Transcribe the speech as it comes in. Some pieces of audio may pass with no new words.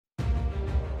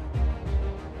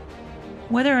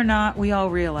Whether or not we all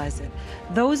realize it,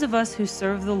 those of us who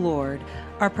serve the Lord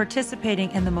are participating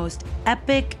in the most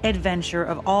epic adventure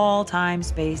of all time,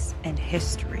 space, and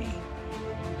history.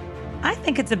 I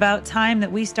think it's about time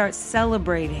that we start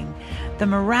celebrating the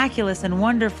miraculous and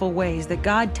wonderful ways that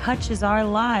God touches our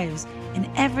lives in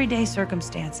everyday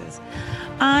circumstances.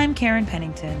 I'm Karen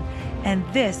Pennington, and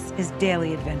this is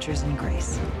Daily Adventures in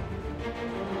Grace.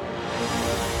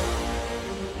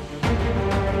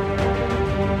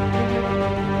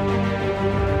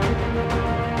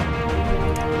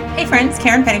 Hey friends,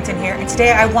 Karen Pennington here, and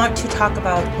today I want to talk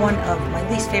about one of my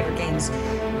least favorite games,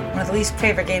 one of the least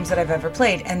favorite games that I've ever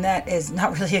played, and that is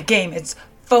not really a game, it's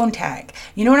phone tag.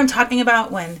 You know what I'm talking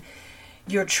about? When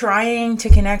you're trying to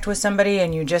connect with somebody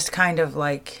and you just kind of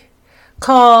like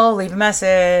call, leave a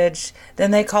message, then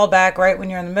they call back right when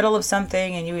you're in the middle of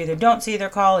something and you either don't see their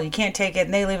call or you can't take it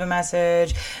and they leave a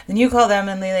message, then you call them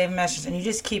and they leave a message, and you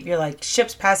just keep your like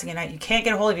ships passing at night. You can't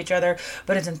get a hold of each other,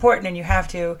 but it's important and you have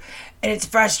to, and it's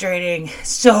frustrating,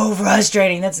 so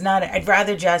frustrating. That's not it. I'd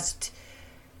rather just,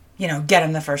 get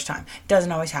them the first time.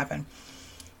 Doesn't always happen.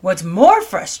 What's more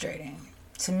frustrating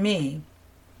to me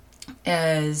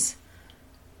is,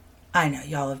 I know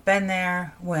y'all have been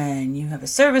there, when you have a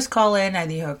service call in,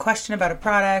 either you have a question about a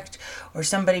product or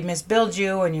somebody misbilled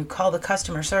you and you call the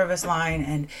customer service line.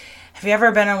 And have you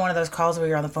ever been on one of those calls where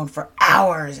you're on the phone for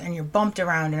hours and you're bumped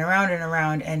around and around and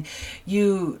around, and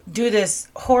you do this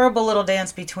horrible little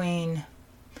dance between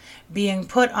being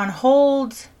put on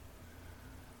hold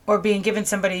or being given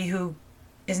somebody who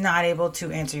is not able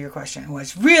to answer your question?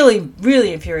 What's really,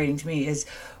 really infuriating to me is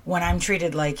when I'm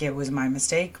treated like it was my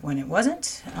mistake when it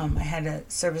wasn't. I had a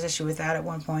service issue with that at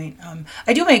one point.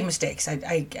 I do make mistakes.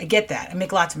 I get that. I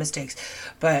make lots of mistakes.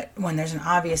 But when there's an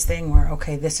obvious thing where,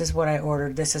 okay, this is what I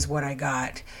ordered, this is what I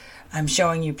got, I'm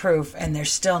showing you proof, and they're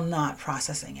still not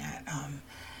processing it.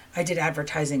 I did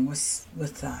advertising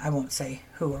with I won't say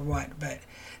who or what, but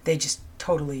they just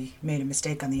totally made a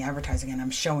mistake on the advertising, and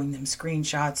I'm showing them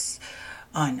screenshots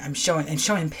I'm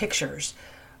showing pictures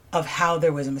of how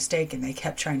there was a mistake, and they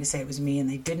kept trying to say it was me, and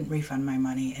they didn't refund my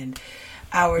money, and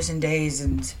hours and days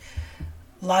and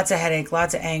lots of headache,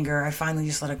 lots of anger. I finally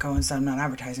just let it go and said I'm not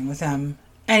advertising with them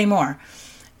anymore.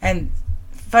 And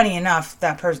funny enough,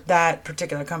 that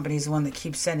particular company is the one that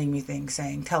keeps sending me things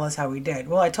saying, tell us how we did.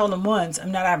 Well, I told them once,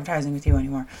 I'm not advertising with you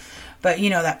anymore. But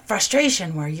that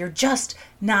frustration where you're just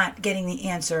not getting the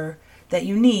answer that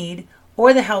you need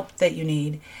or the help that you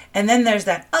need. And then there's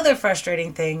that other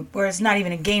frustrating thing where it's not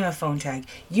even a game of phone tag.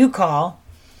 You call,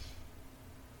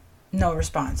 no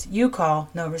response. You call,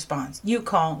 no response. You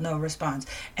call, no response.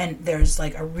 And there's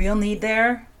like a real need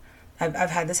there. I've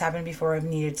had this happen before. I've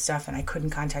needed stuff and I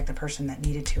couldn't contact the person that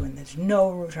needed to, and there's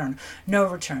no return.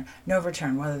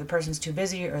 Whether the person's too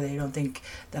busy or they don't think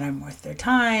that I'm worth their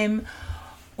time,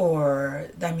 or,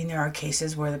 there are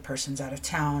cases where the person's out of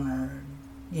town, or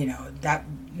that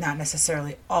not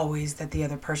necessarily always that the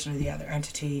other person or the other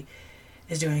entity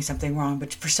is doing something wrong,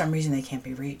 but for some reason they can't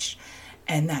be reached.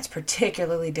 And that's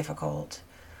particularly difficult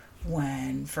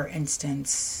when, for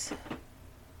instance,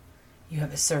 you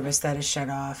have a service that is shut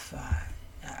off.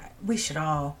 We should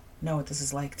all know what this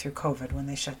is like through COVID when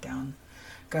they shut down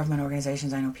government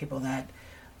organizations. I know people that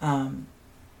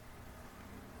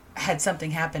had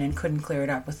something happen and couldn't clear it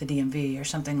up with the DMV or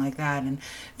something like that, and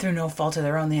through no fault of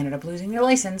their own they ended up losing their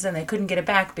license, and they couldn't get it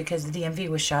back because the DMV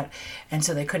was shut, and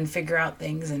so they couldn't figure out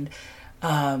things. And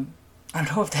I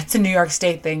don't know if that's a New York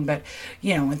State thing, but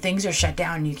when things are shut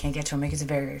down and you can't get to them, it's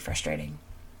very, very frustrating.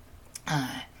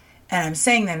 And I'm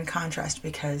saying that in contrast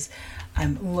because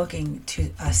I'm looking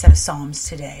to a set of Psalms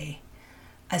today.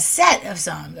 A set of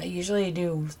Psalms. I usually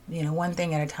do one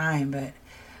thing at a time, but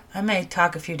I may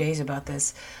talk a few days about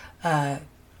this.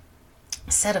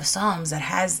 Set of Psalms that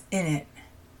has in it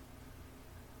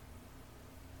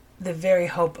the very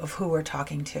hope of who we're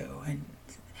talking to. And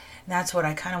that's what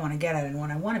I kind of want to get at and what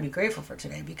I want to be grateful for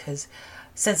today, because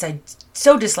since I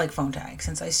so dislike phone tag,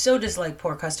 since I so dislike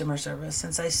poor customer service,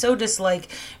 since I so dislike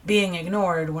being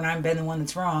ignored when I've been the one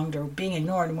that's wronged, or being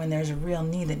ignored when there's a real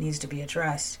need that needs to be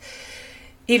addressed,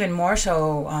 even more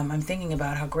so, I'm thinking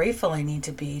about how grateful I need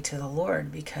to be to the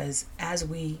Lord, because as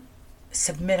we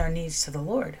submit our needs to the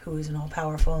Lord, who is an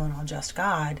all-powerful and all-just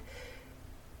God,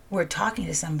 we're talking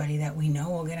to somebody that we know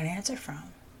we'll get an answer from.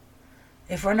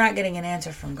 If we're not getting an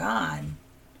answer from God,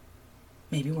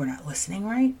 maybe we're not listening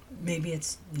right. Maybe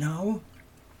it's no.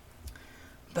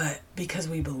 But because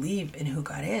we believe in who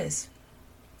God is,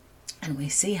 and we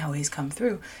see how he's come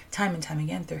through time and time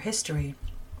again through history,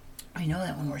 We know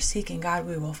that when we're seeking God,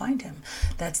 we will find him.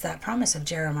 That's that promise of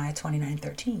Jeremiah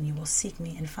 29:13. You will seek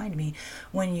me and find me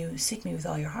when you seek me with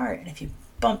all your heart. And if you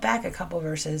bump back a couple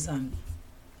verses,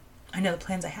 I know the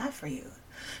plans I have for you,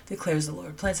 declares the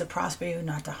Lord. Plans to prosper you,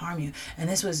 not to harm you. And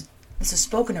this was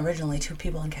spoken originally to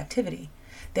people in captivity.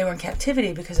 They were in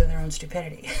captivity because of their own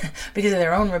stupidity, because of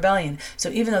their own rebellion. So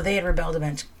even though they had rebelled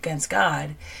against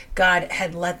God, God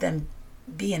had let them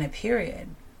be in a period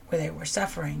where they were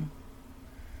suffering,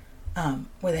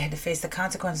 where they had to face the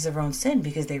consequences of their own sin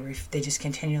because they just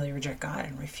continually reject God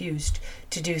and refused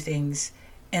to do things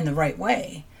in the right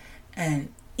way.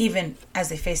 And even as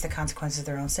they faced the consequences of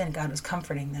their own sin, God was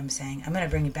comforting them, saying, I'm going to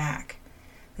bring you back.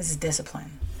 This is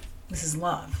discipline. This is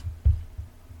love.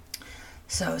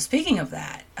 So speaking of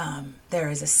that, there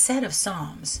is a set of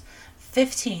Psalms,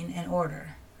 15 in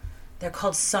order. They're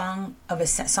called Psalms of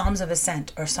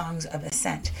Ascent or Songs of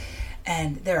Ascent.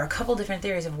 And there are a couple different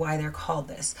theories of why they're called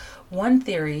this. One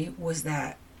theory was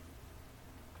that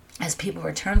as people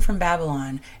return from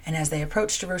Babylon and as they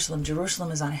approach Jerusalem,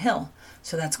 Jerusalem is on a hill.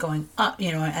 So that's going up,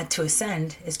 to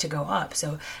ascend is to go up.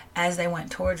 So as they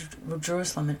went towards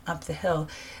Jerusalem and up the hill,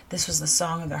 this was the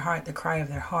song of their heart, the cry of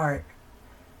their heart.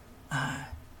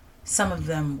 Some of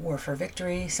them were for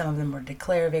victory. Some of them were to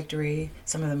declare victory.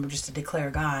 Some of them were just to declare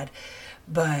God.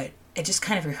 But it just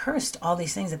kind of rehearsed all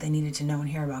these things that they needed to know and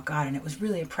hear about God. And it was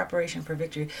really a preparation for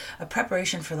victory, a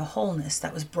preparation for the wholeness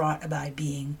that was brought by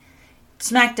being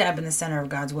smack dab in the center of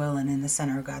God's will and in the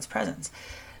center of God's presence.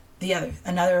 The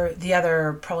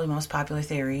other probably most popular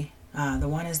theory, the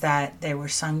one is that they were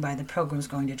sung by the pilgrims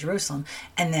going to Jerusalem,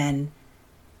 and then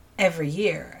every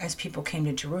year as people came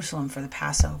to Jerusalem for the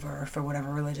Passover or for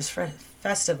whatever religious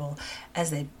festival,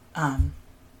 as they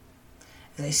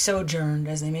sojourned,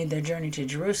 as they made their journey to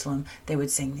Jerusalem, they would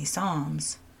sing these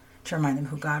psalms to remind them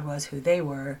who God was, who they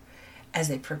were, as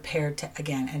they prepared to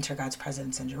again enter God's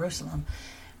presence in Jerusalem.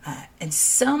 And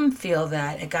some feel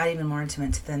that it got even more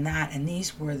intimate than that, and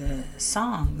these were the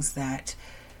songs that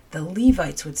the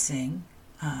Levites would sing.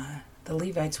 The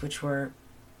Levites, which were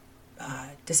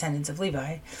descendants of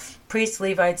Levi, priests,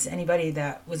 Levites, anybody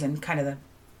that was in kind of the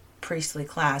priestly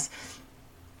class,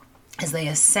 as they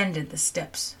ascended the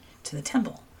steps to the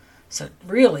temple. So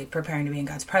really preparing to be in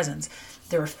God's presence.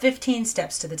 There were 15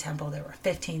 steps to the temple. There were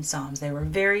 15 psalms. They were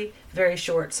very, very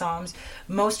short psalms.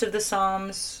 Most of the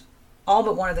psalms, all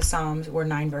but one of the psalms, were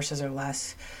 9 verses or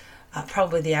less.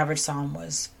 Probably the average psalm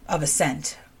of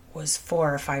ascent was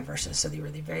 4 or 5 verses. So they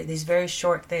were these very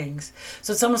short things.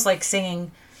 So it's almost like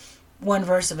singing one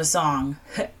verse of a song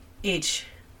each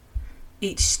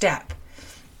step,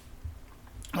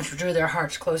 which drew their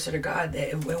hearts closer to God.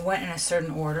 It went in a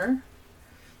certain order,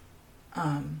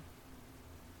 and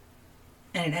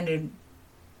it ended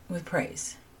with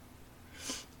praise.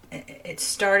 It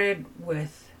started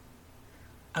with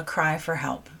a cry for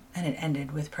help, and it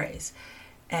ended with praise.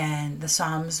 And the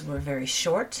Psalms were very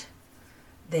short.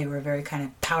 They were very kind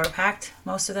of power-packed,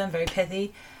 most of them, very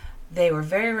pithy. They were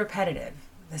very repetitive.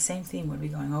 The same theme would be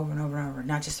going over and over and over,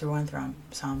 not just through one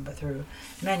psalm, but through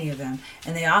many of them.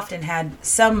 And they often had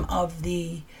some of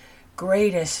the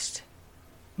greatest,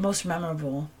 most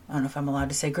memorable, I don't know if I'm allowed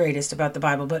to say greatest about the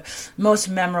Bible, but most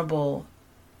memorable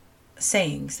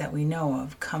sayings that we know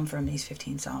of come from these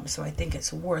 15 psalms. So I think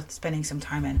it's worth spending some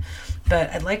time in.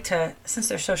 But I'd like to, since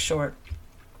they're so short,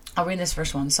 I'll read this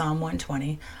first one, Psalm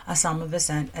 120, a psalm of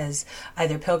ascent, as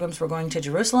either pilgrims were going to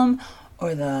Jerusalem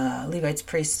or the Levites,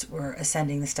 priests, were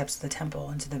ascending the steps of the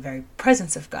temple into the very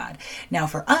presence of God. Now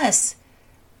for us,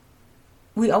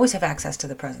 we always have access to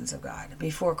the presence of God.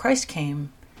 Before Christ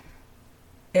came,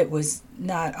 it was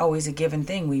not always a given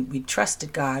thing. We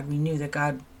trusted God. We knew that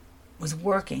God was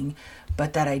working,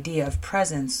 but that idea of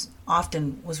presence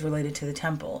often was related to the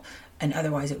temple, and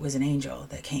otherwise it was an angel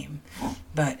that came.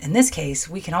 But in this case,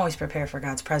 we can always prepare for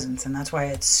God's presence, and that's why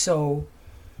it's so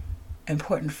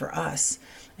important for us.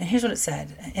 And here's what it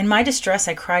said. In my distress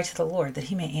I cry to the Lord that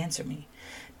he may answer me.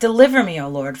 Deliver me, O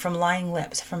Lord, from lying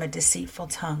lips, from a deceitful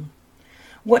tongue.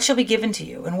 What shall be given to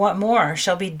you, and what more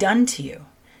shall be done to you?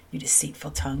 You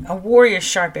deceitful tongue, a warrior's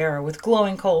sharp arrow with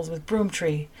glowing coals, with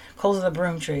coals of the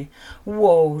broom tree.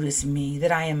 Woe is me,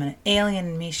 that I am an alien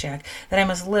in Meshach, that I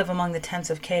must live among the tents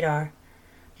of Kedar.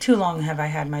 Too long have I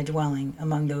had my dwelling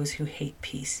among those who hate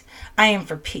peace. I am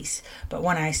for peace, but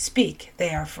when I speak,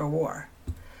 they are for war.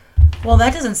 Well,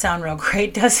 that doesn't sound real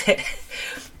great, does it?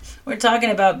 We're talking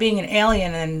about being an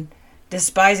alien and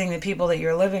despising the people that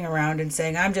you're living around and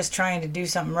saying, I'm just trying to do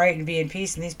something right and be in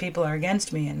peace, and these people are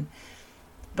against me.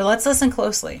 But let's listen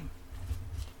closely.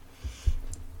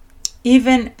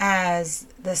 Even as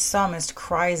the psalmist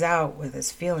cries out with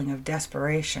this feeling of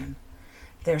desperation,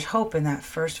 There's hope in that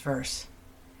first verse.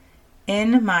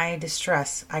 In my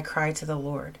distress, I cry to the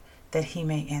Lord that he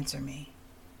may answer me.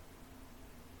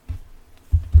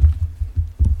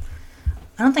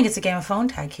 I don't think it's a game of phone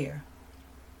tag here.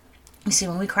 You see,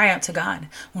 when we cry out to God,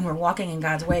 when we're walking in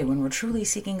God's way, when we're truly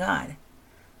seeking God,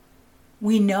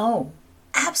 we know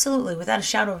absolutely, without a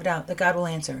shadow of a doubt, that God will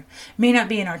answer. May not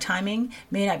be in our timing,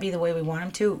 may not be the way we want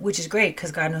him to, which is great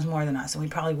because God knows more than us, and we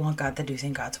probably want God to do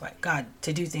things God's way.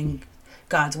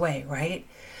 God's way, right?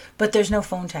 But there's no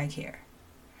phone tag here.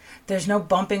 There's no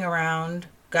bumping around.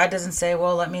 God doesn't say,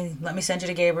 well, let me send you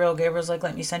to Gabriel. Gabriel's like,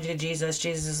 let me send you to Jesus.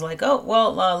 Jesus is like, oh,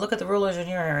 well, look at the rulers in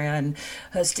your area and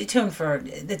stay tuned for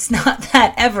it. It's not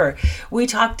that ever. We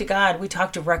talk to God. We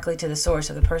talk directly to the source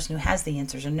of the person who has the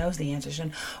answers and knows the answers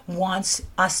and wants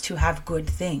us to have good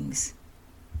things.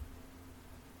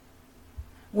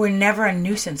 We're never a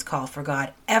nuisance call for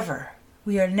God, ever.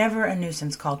 We are never a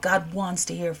nuisance call. God wants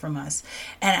to hear from us.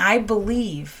 And I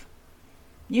believe,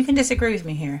 you can disagree with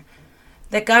me here,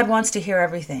 that God wants to hear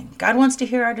everything. God wants to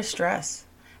hear our distress.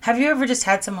 Have you ever just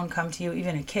had someone come to you,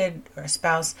 even a kid or a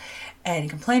spouse, and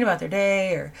complain about their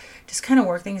day or just kind of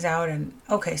work things out? And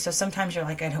okay, so sometimes you're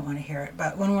like, I don't want to hear it.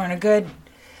 But when we're in a good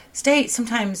state,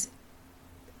 sometimes,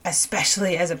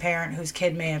 especially as a parent whose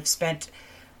kid may have spent,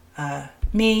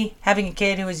 me having a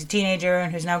kid who was a teenager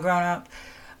and who's now grown up,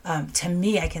 to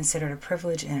me, I consider it a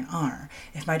privilege and an honor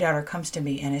if my daughter comes to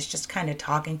me and is just kind of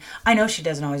talking. I know she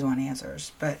doesn't always want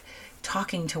answers, but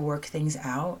talking to work things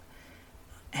out.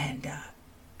 And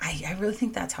I really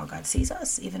think that's how God sees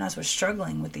us, even as we're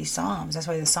struggling with these Psalms. That's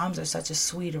why the Psalms are such a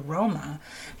sweet aroma,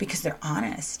 because they're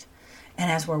honest. And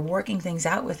as we're working things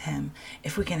out with him,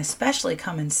 if we can especially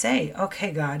come and say,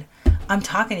 okay, God, I'm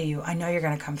talking to you. I know you're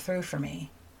going to come through for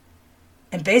me.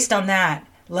 And based on that,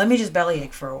 let me just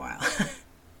bellyache for a while.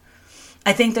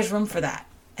 I think there's room for that.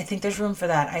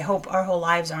 I hope our whole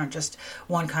lives aren't just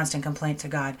one constant complaint to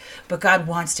God, but God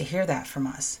wants to hear that from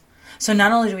us. So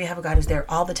not only do we have a God who's there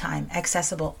all the time,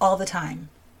 accessible all the time,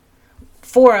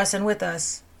 for us and with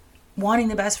us, wanting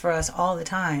the best for us all the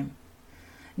time,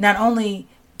 not only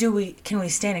can we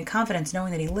stand in confidence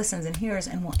knowing that he listens and hears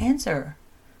and will answer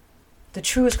the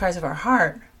truest cries of our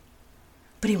heart,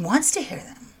 but he wants to hear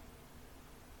them.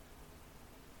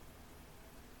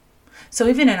 So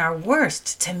even in our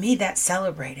worst, to me, that's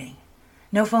celebrating.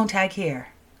 No phone tag here,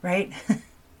 right?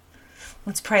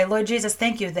 Let's pray. Lord Jesus,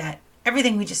 thank you that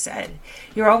everything we just said,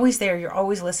 you're always there. You're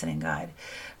always listening, God.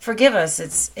 Forgive us.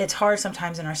 It's hard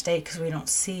sometimes in our state because we don't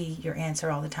see your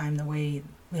answer all the time the way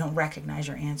we don't recognize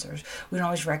your answers. We don't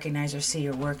always recognize or see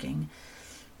your working.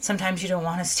 Sometimes you don't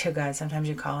want us to, God. Sometimes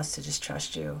you call us to just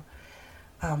trust you.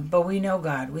 But we know,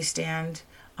 God, we stand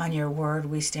on your word,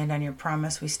 we stand on your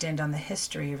promise, we stand on the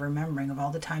history of remembering of all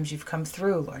the times you've come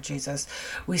through, Lord Jesus.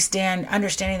 We stand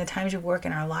understanding the times you work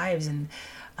in our lives, and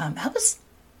help us,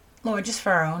 Lord, just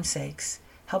for our own sakes,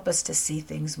 help us to see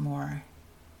things more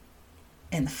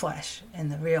in the flesh, in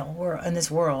the real world, in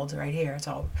this world right here. It's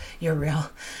all, you're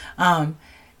real.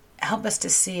 Help us to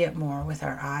see it more with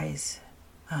our eyes,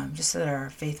 just so that our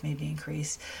faith may be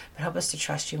increased. But help us to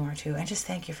trust you more too. And just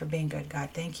thank you for being good, God.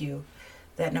 Thank you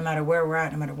that no matter where we're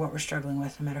at, no matter what we're struggling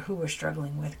with, no matter who we're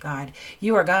struggling with, God,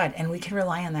 you are God, and we can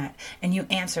rely on that. And you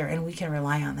answer, and we can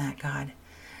rely on that, God.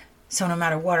 So no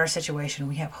matter what our situation,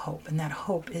 we have hope, and that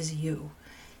hope is you.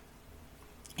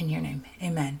 In your name,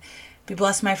 amen. Be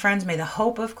blessed, my friends. May the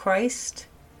hope of Christ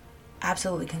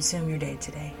absolutely consume your day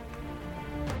today.